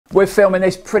We're filming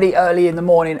this pretty early in the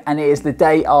morning and it is the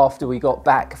day after we got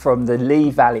back from the Lee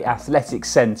Valley Athletics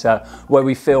Centre where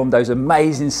we filmed those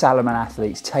amazing Salomon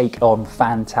athletes take on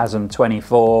Phantasm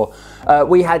 24.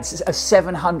 We had a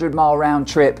 700-mile round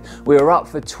trip. We were up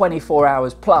for 24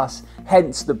 hours plus,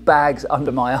 hence the bags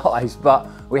under my eyes, but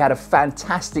we had a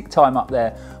fantastic time up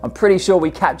there. I'm pretty sure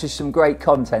we captured some great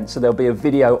content, so there'll be a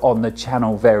video on the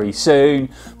channel very soon.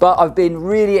 But I've been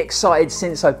really excited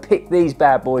since I picked these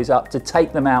bad boys up to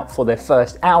take them out for their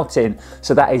first outing.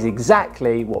 So that is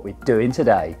exactly what we're doing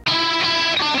today.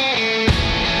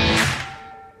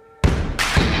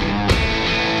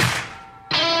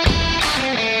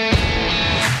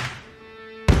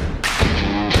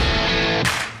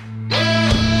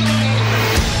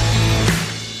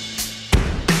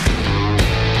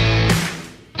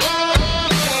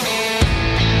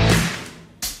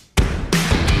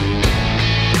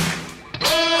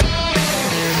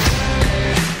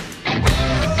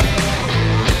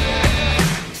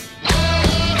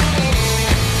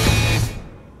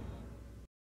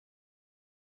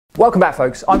 Welcome back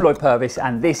folks, I'm Lloyd Purvis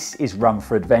and this is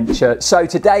Run4Adventure. So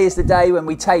today is the day when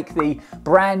we take the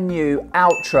brand new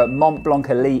Altra Mont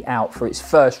Blanc Elite out for its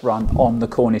first run on the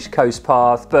Cornish coast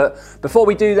path. But before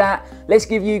we do that, let's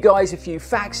give you guys a few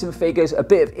facts and figures, a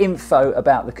bit of info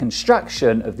about the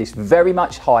construction of this very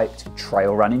much hyped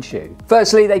trail running shoe.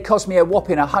 Firstly, they cost me a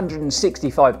whopping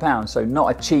 £165, so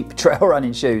not a cheap trail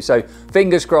running shoe. So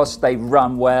fingers crossed they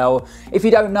run well. If you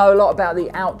don't know a lot about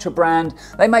the Altra brand,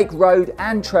 they make road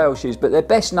and trail shoes, but they're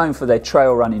best known for their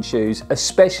trail running shoes,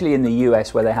 especially in the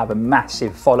US where they have a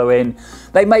massive following.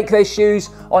 They make their shoes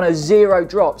on a zero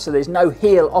drop, so there's no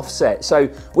heel offset. So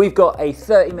we've got a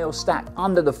 30mm stack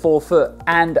under the forefoot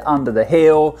and under the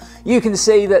heel. You can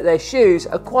see that their shoes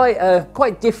are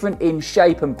quite different in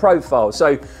shape and profile.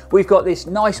 So we've got this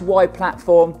nice wide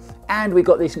platform and we've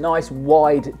got this nice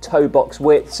wide toe box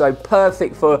width, so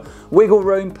perfect for wiggle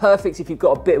room, perfect if you've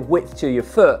got a bit of width to your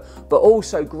foot, but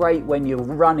also great when you're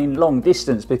running long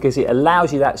distance because it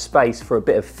allows you that space for a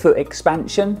bit of foot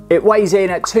expansion. It weighs in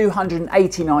at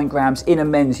 289 grams in a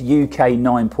men's UK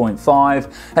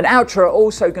 9.5, and Altra are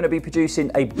also going to be producing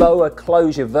a boa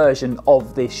closure version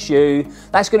of this shoe.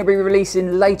 That's going to be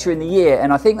releasing later in the year,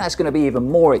 and I think that's going to be even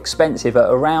more expensive at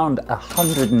around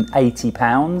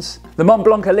 £180. The Mont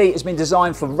Blanc Elite has been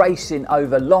designed for racing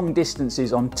over long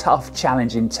distances on tough,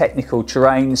 challenging technical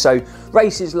terrain. So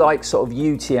races like sort of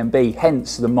UTMB,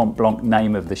 hence the Mont Blanc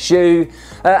name of the shoe.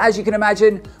 As you can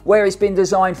imagine, where it's been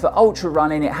designed for ultra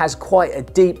running, it has quite a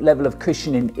deep level of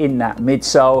cushioning in that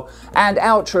midsole. And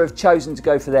Altra have chosen to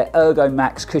go for their Ergo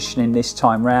Max cushioning this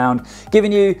time round,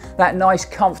 giving you that nice,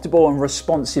 comfortable and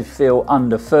responsive feel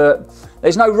underfoot.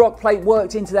 There's no rock plate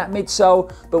worked into that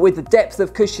midsole, but with the depth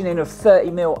of cushioning of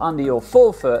 30mm under your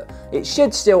forefoot, it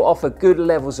should still offer good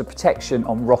levels of protection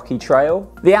on rocky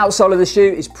trail. The outsole of the shoe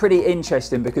is pretty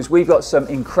interesting because we've got some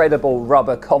incredible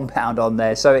rubber compound on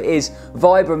there. So it is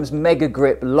Vibrams Mega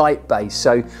Grip Light Base,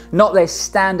 so not their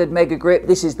standard Mega Grip,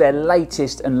 this is their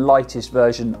latest and lightest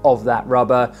version of that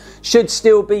rubber. Should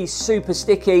still be super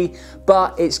sticky,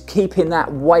 but it's keeping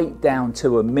that weight down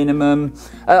to a minimum.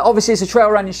 Obviously it's a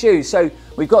trail running shoe, so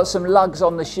we've got some lugs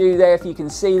on the shoe there if you can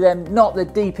see them. Not the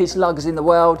deepest lugs in the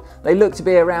world. They look to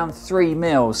be around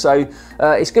 3mm. So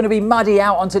it's going to be muddy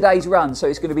out on today's run. So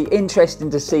it's going to be interesting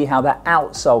to see how that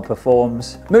outsole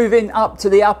performs. Moving up to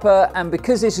the upper, and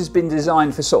because this has been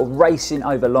designed for sort of racing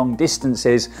over long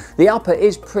distances, the upper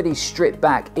is pretty stripped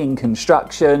back in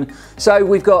construction. So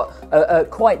we've got a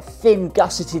quite thin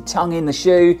gusseted tongue in the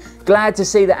shoe. Glad to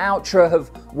see that Altra have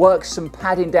worked some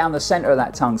padding down the center of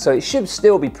that tongue, so it should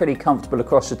still be pretty comfortable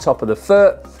across the top of the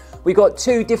foot. We've got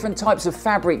two different types of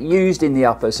fabric used in the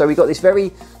upper. So we've got this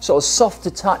very sort of soft to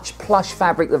touch plush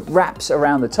fabric that wraps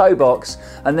around the toe box.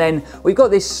 And then we've got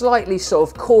this slightly sort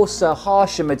of coarser,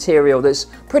 harsher material that's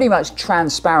pretty much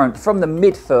transparent from the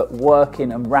midfoot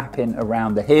working and wrapping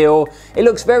around the heel. It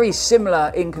looks very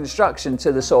similar in construction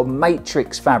to the sort of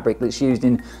matrix fabric that's used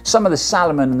in some of the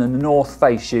Salomon and the North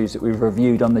Face shoes that we've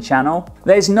reviewed on the channel.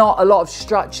 There's not a lot of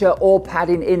structure or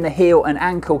padding in the heel and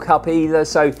ankle cup either.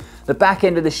 So the back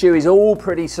end of the shoe is all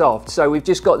pretty soft, so we've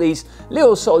just got these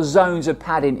little sort of zones of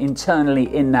padding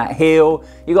internally in that heel.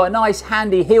 You've got a nice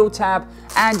handy heel tab,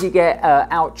 and you get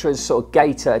Altra's sort of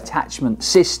gaiter attachment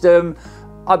system.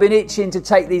 I've been itching to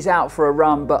take these out for a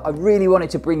run, but I really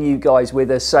wanted to bring you guys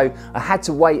with us, so I had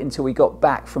to wait until we got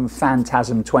back from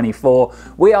Phantasm 24.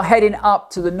 We are heading up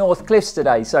to the North Cliffs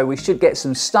today, so we should get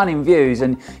some stunning views,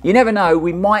 and you never know,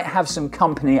 we might have some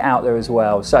company out there as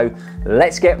well. So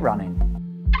let's get running.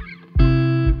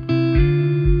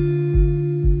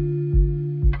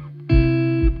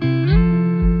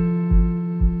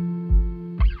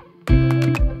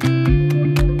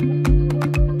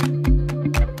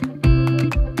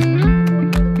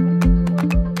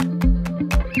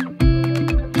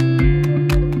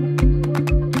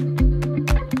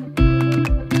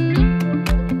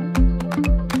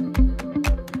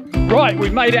 Right,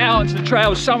 we've made it out onto the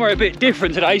trail somewhere a bit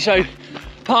different today, so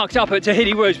parked up at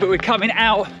Tahiti Woods, but we're coming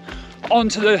out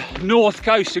onto the north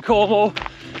coast of Cornwall,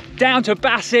 down to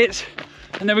Bassett's,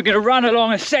 and then we're going to run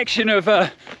along a section of a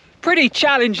pretty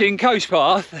challenging coast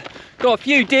path. Got a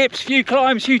few dips, few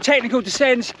climbs, few technical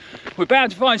descents. We're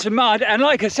bound to find some mud, and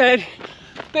like I said,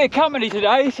 a bit of company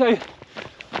today, so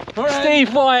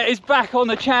Steve Wyatt is back on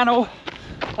the channel,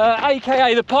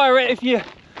 aka the Pirate. If you're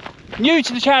new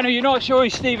to the channel, you're not sure who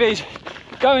Steve is,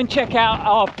 go and check out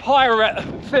our pirate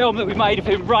film that we made of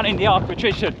him running the Altra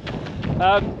Mont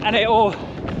Blanc, and it will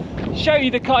show you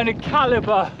the kind of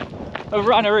caliber of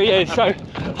runner he is. So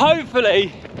hopefully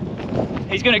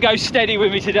he's going to go steady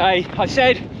with me today. I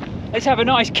said let's have a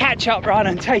nice catch-up run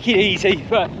and take it easy,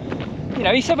 but you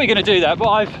know, he said we're going to do that, but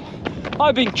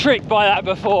I've been tricked by that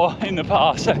before in the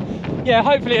past. So yeah,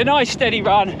 hopefully a nice steady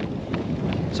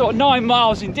run, sort of 9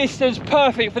 miles in distance,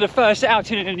 perfect for the first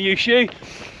outing in a new shoe.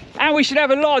 And we should have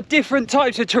a lot of different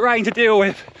types of terrain to deal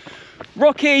with.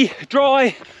 Rocky,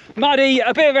 dry, muddy,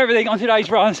 a bit of everything on today's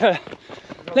run. So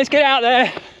let's get out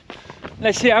there,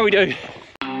 let's see how we do.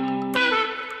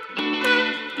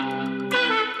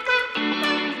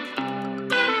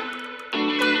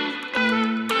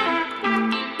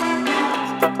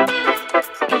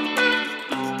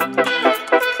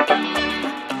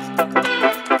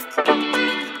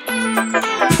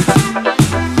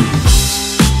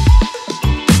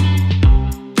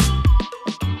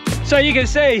 So you can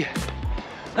see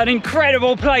an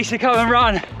incredible place to come and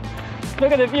run.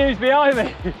 Look at the views behind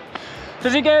me.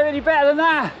 Does it get any better than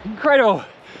that? Incredible.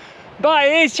 But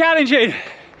it is challenging.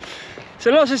 So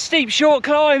lots of steep, short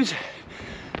climbs,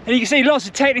 and you can see lots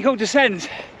of technical descents.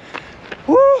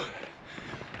 Woo!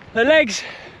 The legs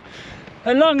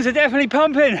and lungs are definitely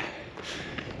pumping.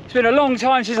 It's been a long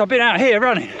time since I've been out here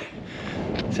running.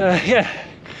 So yeah,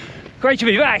 great to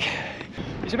be back.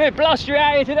 It's a bit blustery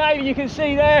out here today, but you can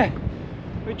see there,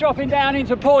 we're dropping down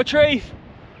into Portreath,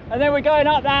 and then we're going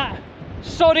up that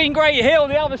sodding great hill,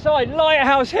 the other side,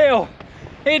 Lighthouse Hill.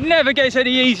 It never gets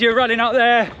any easier running up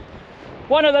there.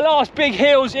 One of the last big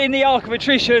hills in the Arc of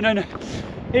Attrition, and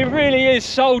it really is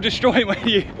soul destroying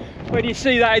when you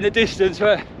see that in the distance.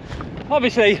 But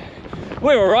obviously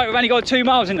we're all right, we've only got 2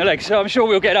 miles in the legs, so I'm sure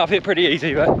we'll get up it pretty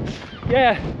easy. But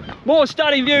yeah, more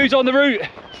stunning views on the route.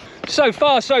 So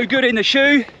far so good in the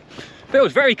shoe,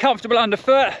 feels very comfortable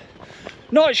underfoot.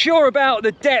 Not sure about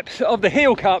the depth of the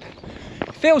heel cup,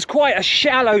 it feels quite a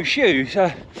shallow shoe, so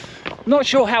I'm not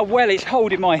sure how well it's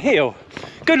holding my heel.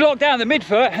 Good lock down the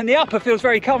midfoot, and the upper feels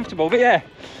very comfortable. But yeah,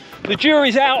 the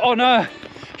jury's out on a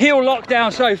heel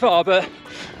lockdown so far, but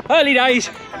early days,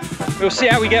 we'll see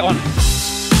how we get on.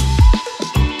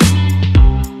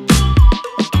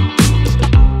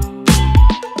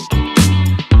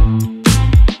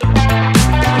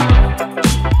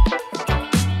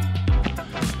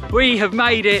 We have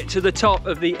made it to the top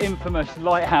of the infamous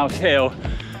Lighthouse Hill.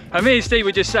 And me and Steve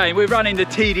were just saying, we're running the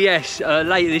TDS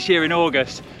later this year in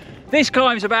August. This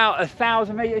climb's about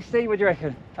 1,000 metres, Steve, what do you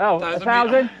reckon? Oh,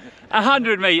 1,000?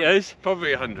 100 metres.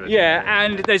 Probably 100. Yeah,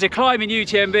 and there's a climb in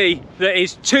UTMB that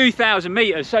is 2,000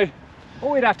 metres. So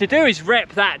all we'd have to do is rep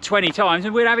that 20 times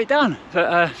and we'd have it done.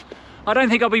 But I don't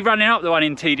think I'll be running up the one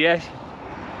in TDS.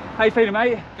 How you feeling,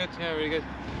 mate? Good, yeah, really good.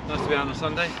 Nice to be out on a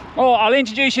Sunday. Oh, I'll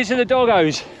introduce you to the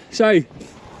doggos. So,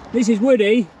 this is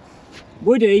Woody.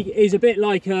 Woody is a bit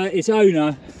like its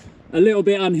owner, a little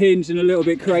bit unhinged and a little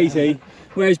bit crazy.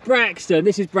 Whereas Braxton,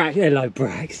 this is hello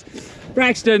Brax.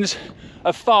 Braxton's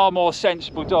a far more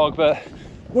sensible dog, but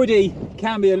Woody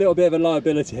can be a little bit of a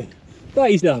liability.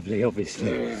 But he's lovely,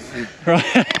 obviously.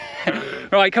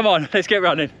 Right, right, come on, let's get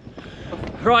running.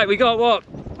 Right, we got what?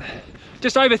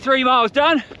 Just over 3 miles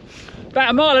done.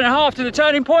 About 1.5 miles to the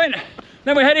turning point.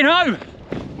 Then we're heading home.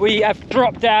 We have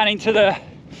dropped down into the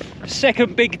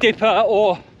second Big Dipper,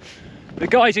 or the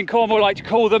guys in Cornwall like to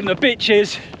call them the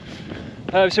bitches.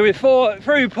 So we're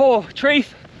through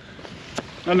Portreath,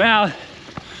 and now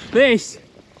this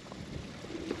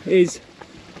is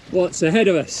what's ahead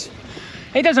of us.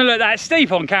 It doesn't look that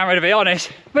steep on camera, to be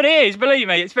honest, but it is, believe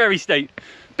me, it's very steep.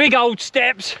 Big old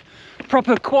steps,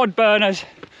 proper quad burners,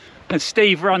 and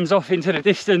Steve runs off into the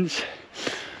distance.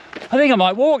 I think I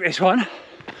might walk this one.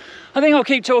 I think I'll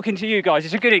keep talking to you guys.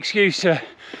 It's a good excuse to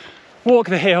walk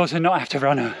the hills and not have to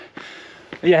run them.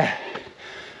 But yeah,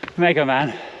 mega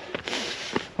man.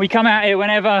 We come out here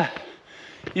whenever,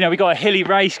 you know, we got a hilly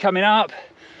race coming up,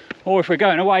 or if we're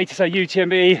going away to say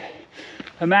UTMB,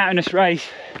 a mountainous race.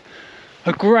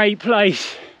 A great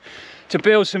place to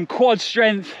build some quad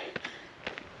strength.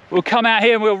 We'll come out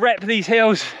here and we'll rep these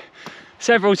hills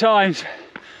several times.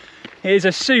 It is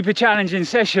a super challenging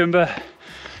session, but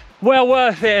well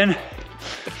worth it, and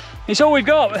It's all we've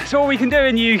got. It's all we can do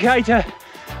in the UK to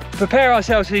prepare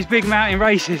ourselves for these big mountain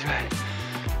races.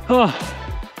 Oh,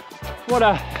 what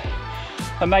a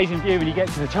amazing view when you get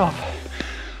to the top.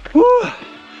 Woo.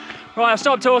 Right, I'll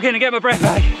stop talking and get my breath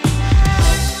back.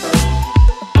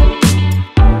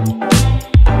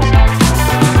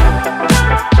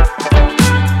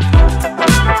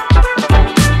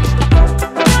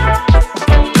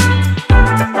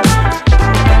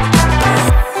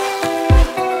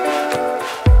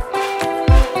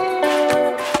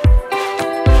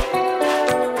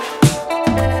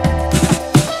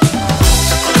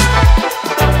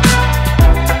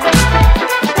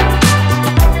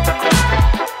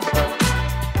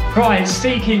 Right,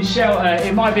 seeking shelter.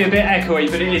 It might be a bit echoey,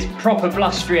 but it is proper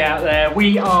blustery out there.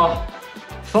 We are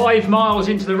 5 miles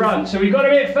into the run, so we've got a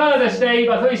bit further, Steve.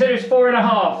 I thought you said it was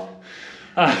 4.5.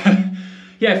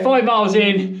 Yeah, 5 miles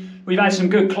in. We've had some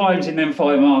good climbs in them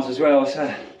 5 miles as well,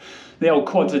 so the old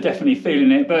quads are definitely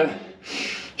feeling it. But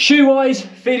shoe-wise,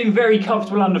 feeling very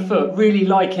comfortable underfoot. Really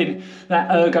liking that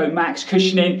Ergo Max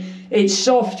cushioning. It's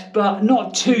soft, but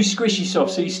not too squishy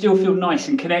soft, so you still feel nice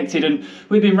and connected. And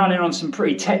we've been running on some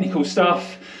pretty technical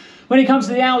stuff. When it comes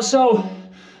to the outsole,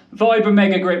 Vibra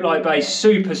Mega Grip Light Base,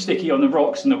 super sticky on the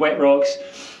rocks and the wet rocks.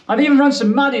 I've even run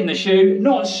some mud in the shoe,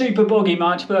 not super boggy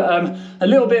much, but a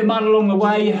little bit of mud along the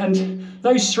way. And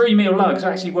those 3 mil lugs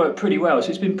actually work pretty well. So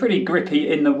it's been pretty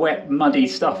grippy in the wet, muddy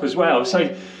stuff as well.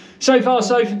 So far,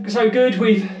 so good.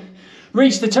 We've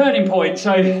reached the turning point.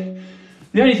 So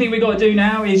the only thing we've got to do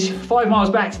now is 5 miles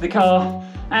back to the car,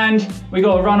 and we've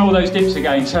got to run all those dips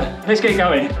again. So let's get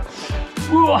going.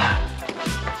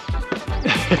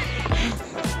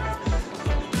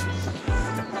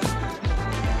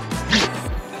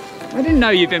 I didn't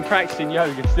know you've been practicing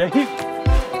yoga, Steve.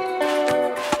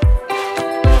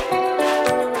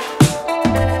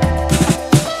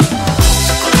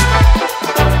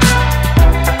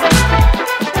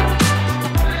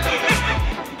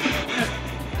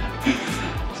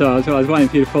 So I was waiting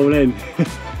for you to fall in.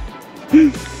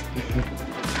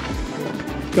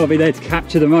 Got to be there to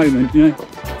capture the moment, you know.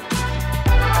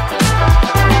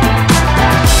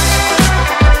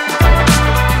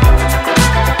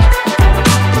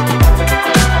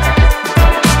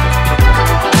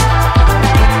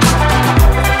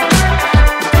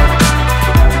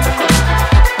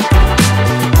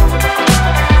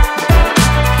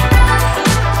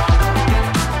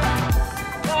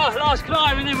 Oh, last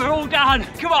climb and then we're all done.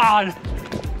 Come on.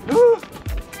 Woo.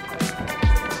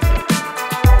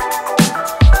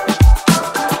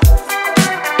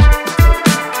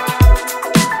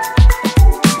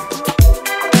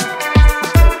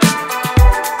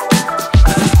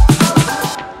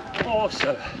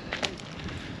 Awesome.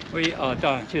 We are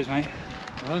done. Cheers, mate.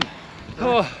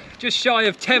 Oh, just shy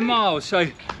of 10 miles, so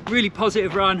really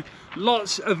positive run.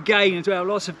 Lots of gain as well,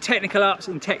 lots of technical ups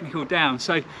and technical downs.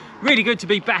 So really good to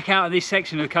be back out of this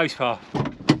section of the coast path.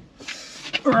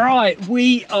 Right,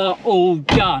 we are all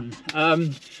done.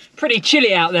 Pretty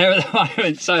chilly out there at the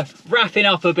moment, so wrapping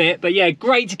up a bit. But yeah,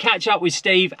 great to catch up with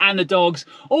Steve and the dogs.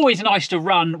 Always nice to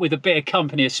run with a bit of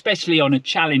company, especially on a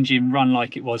challenging run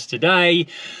like it was today.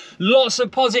 Lots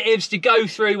of positives to go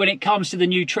through when it comes to the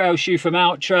new trail shoe from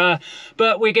Altra.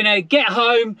 But we're gonna get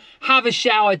home, have a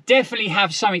shower, definitely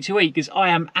have something to eat because I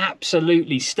am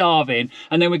absolutely starving.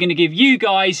 And then we're gonna give you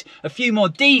guys a few more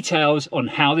details on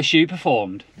how the shoe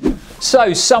performed.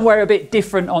 So somewhere a bit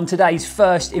different on today's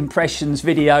first impressions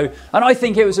video, and I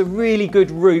think it was a really good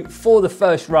route for the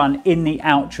first run in the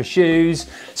Altra shoes.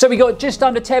 So we got just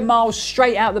under 10 miles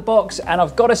straight out the box, and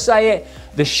I've got to say it,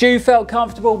 the shoe felt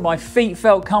comfortable, my feet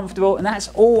felt comfortable, and that's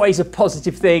always a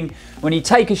positive thing when you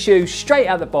take a shoe straight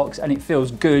out the box and it feels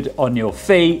good on your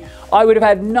feet. I would have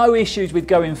had no issues with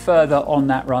going further on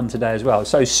that run today as well.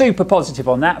 So super positive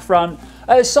on that front.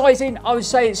 Sizing, I would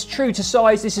say it's true to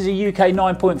size. This is a UK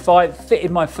 9.5,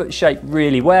 fitted my foot shape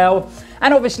really well.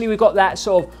 And obviously we've got that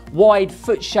sort of wide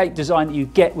foot shape design that you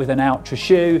get with an Altra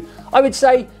shoe. I would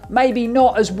say maybe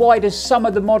not as wide as some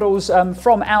of the models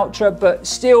from Altra, but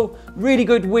still really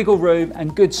good wiggle room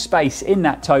and good space in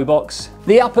that toe box.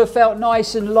 The upper felt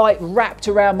nice and light, wrapped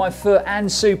around my foot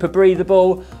and super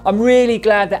breathable. I'm really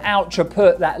glad that Altra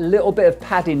put that little bit of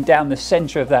padding down the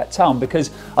center of that tongue,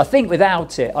 because I think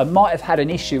without it, I might have had an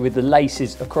issue with the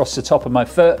laces across the top of my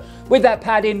foot. With that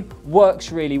padding,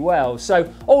 works really well.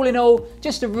 So all in all,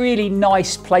 just a really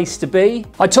nice place place to be.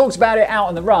 I talked about it out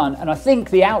on the run, and I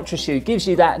think the Altra shoe gives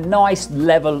you that nice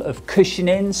level of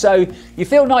cushioning, so you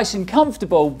feel nice and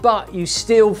comfortable, but you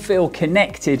still feel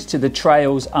connected to the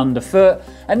trails underfoot.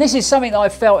 And this is something that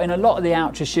I've felt in a lot of the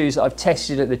Altra shoes that I've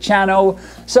tested at the channel.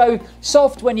 So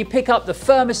soft when you pick up the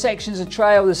firmer sections of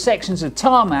trail, the sections of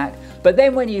tarmac, but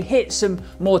then when you hit some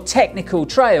more technical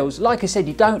trails, like I said,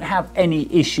 you don't have any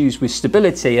issues with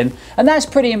stability. And that's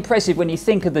pretty impressive when you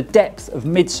think of the depth of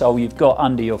midsole you've got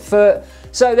under your foot.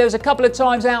 So there was a couple of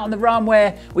times out on the run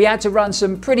where we had to run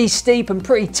some pretty steep and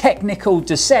pretty technical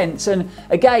descents. And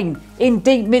again, in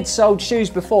deep midsole shoes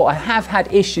before, I have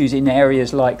had issues in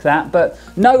areas like that, but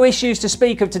no issues to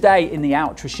speak of today in the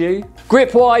Altra shoe.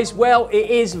 Grip wise, well, it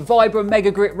is Vibram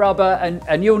Mega Grip rubber,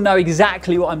 and you'll know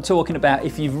exactly what I'm talking about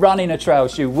if you've run in a trail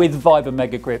shoe with Vibram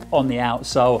Mega Grip on the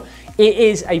outsole. It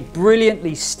is a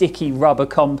brilliantly sticky rubber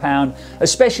compound,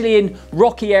 especially in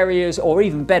rocky areas, or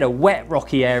even better, wet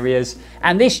rocky areas.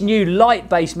 And this new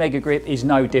light-based Mega Grip is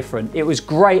no different. It was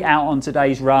great out on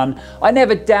today's run. I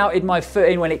never doubted my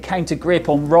footing when it came to grip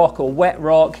on rock or wet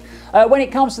rock. When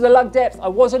it comes to the lug depth, I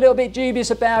was a little bit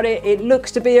dubious about it. It looks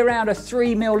to be around a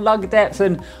 3mm lug depth,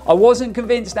 and I wasn't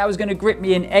convinced that was going to grip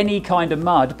me in any kind of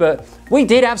mud, but we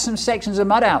did have some sections of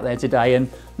mud out there today, and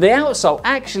the outsole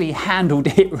actually handled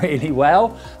it really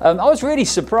well. I was really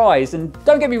surprised, and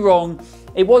don't get me wrong,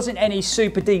 it wasn't any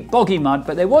super deep boggy mud,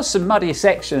 but there was some muddier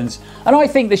sections, and I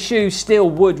think the shoe still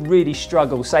would really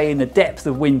struggle, say in the depth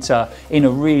of winter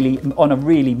on a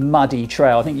really muddy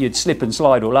trail. I think you'd slip and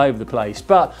slide all over the place.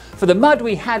 But for the mud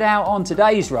we had out on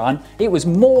today's run, it was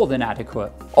more than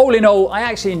adequate. All in all, I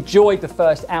actually enjoyed the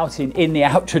first outing in the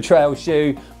Altra Trail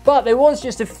shoe, but there was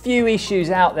just a few issues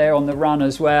out there on the run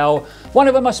as well. One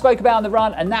of them I spoke about on the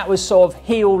run, and that was sort of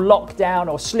heel lockdown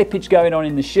or slippage going on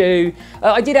in the shoe.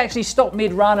 I did actually stop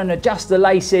mid-run and adjust the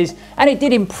laces, and it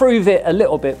did improve it a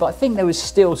little bit, but I think there was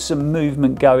still some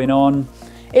movement going on.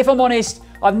 If I'm honest,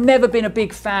 I've never been a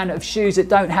big fan of shoes that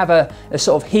don't have a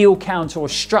sort of heel counter or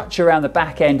structure around the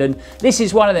back end, and this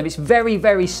is one of them. It's very,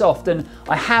 very soft, and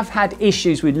I have had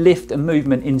issues with lift and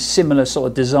movement in similar sort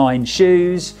of design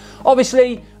shoes.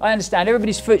 Obviously, I understand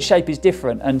everybody's foot shape is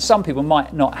different, and some people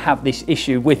might not have this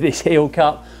issue with this heel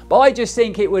cup, but I just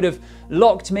think it would have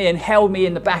locked me and held me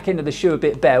in the back end of the shoe a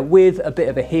bit better with a bit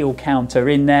of a heel counter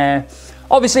in there.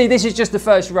 Obviously, this is just the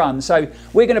first run, so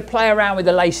we're going to play around with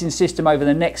the lacing system over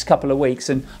the next couple of weeks,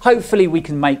 and hopefully we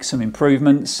can make some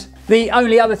improvements. The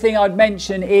only other thing I'd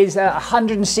mention is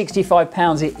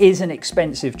 £165, it is an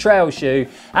expensive trail shoe,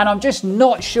 and I'm just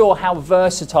not sure how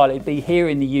versatile it'd be here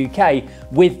in the UK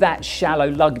with that shallow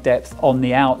lug depth on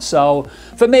the outsole.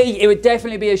 For me, it would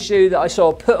definitely be a shoe that I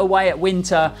sort of put away at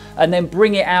winter and then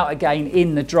bring it out again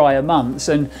in the drier months.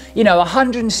 And you know,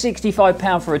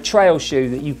 £165 for a trail shoe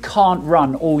that you can't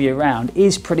run all year round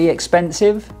is pretty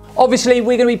expensive. Obviously,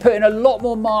 we're going to be putting a lot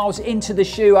more miles into the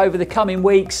shoe over the coming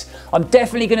weeks. I'm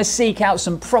definitely going to seek out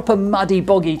some proper muddy,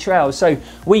 boggy trails so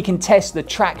we can test the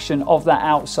traction of that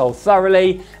outsole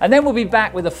thoroughly. And then we'll be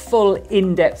back with a full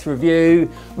in-depth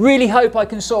review. Really hope I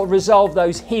can sort of resolve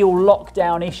those heel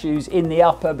lockdown issues in the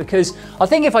upper, because I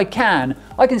think if I can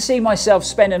see myself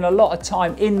spending a lot of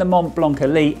time in the Mont Blanc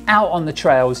Elite out on the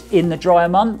trails in the drier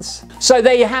months. So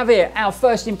there you have it, our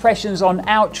first impressions on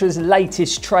Altra's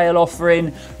latest trail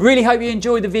offering. Really hope you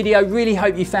enjoyed the video, really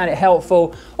hope you found it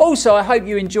helpful. Also, I hope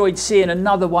you enjoyed seeing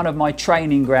another one of my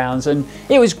training grounds, and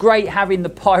it was great having the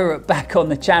Pirate back on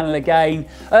the channel again.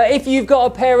 If you've got a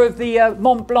pair of the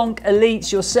Mont Blanc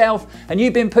Elites yourself and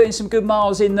you've been putting some good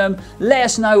miles in them, let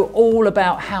us know all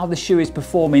about how the shoe is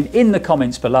performing in the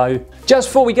comments below. Just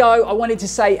before we go, I wanted to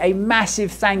say a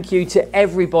massive thank you to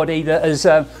everybody that has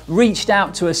reached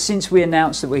out to us since we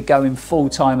announced that we're going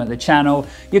full-time at the channel.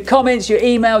 Your comments, your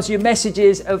emails, your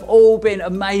messages have all been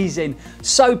amazing.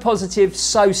 So positive,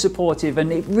 so supportive,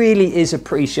 and it really is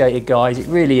appreciated, guys. It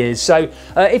really is. So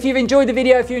if you've enjoyed the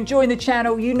video, if you're enjoying the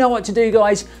channel, you know what to do,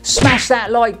 guys. Smash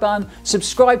that like button,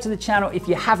 subscribe to the channel if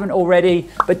you haven't already,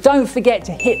 but don't forget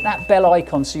to hit that bell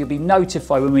icon so you'll be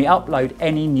notified when we upload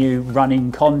any new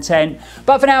running content.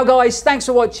 But for now, guys, thanks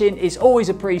for watching. It's always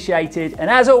appreciated, and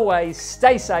as always,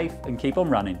 stay safe and keep on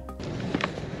running.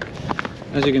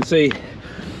 As you can see,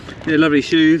 they're lovely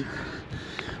shoes,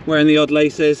 wearing the odd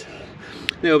laces,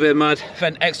 a little bit of mud,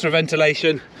 extra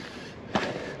ventilation.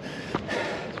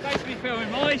 It's basically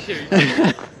filming my shoes.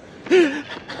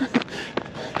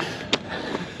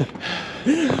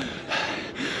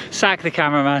 Sack the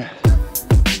cameraman.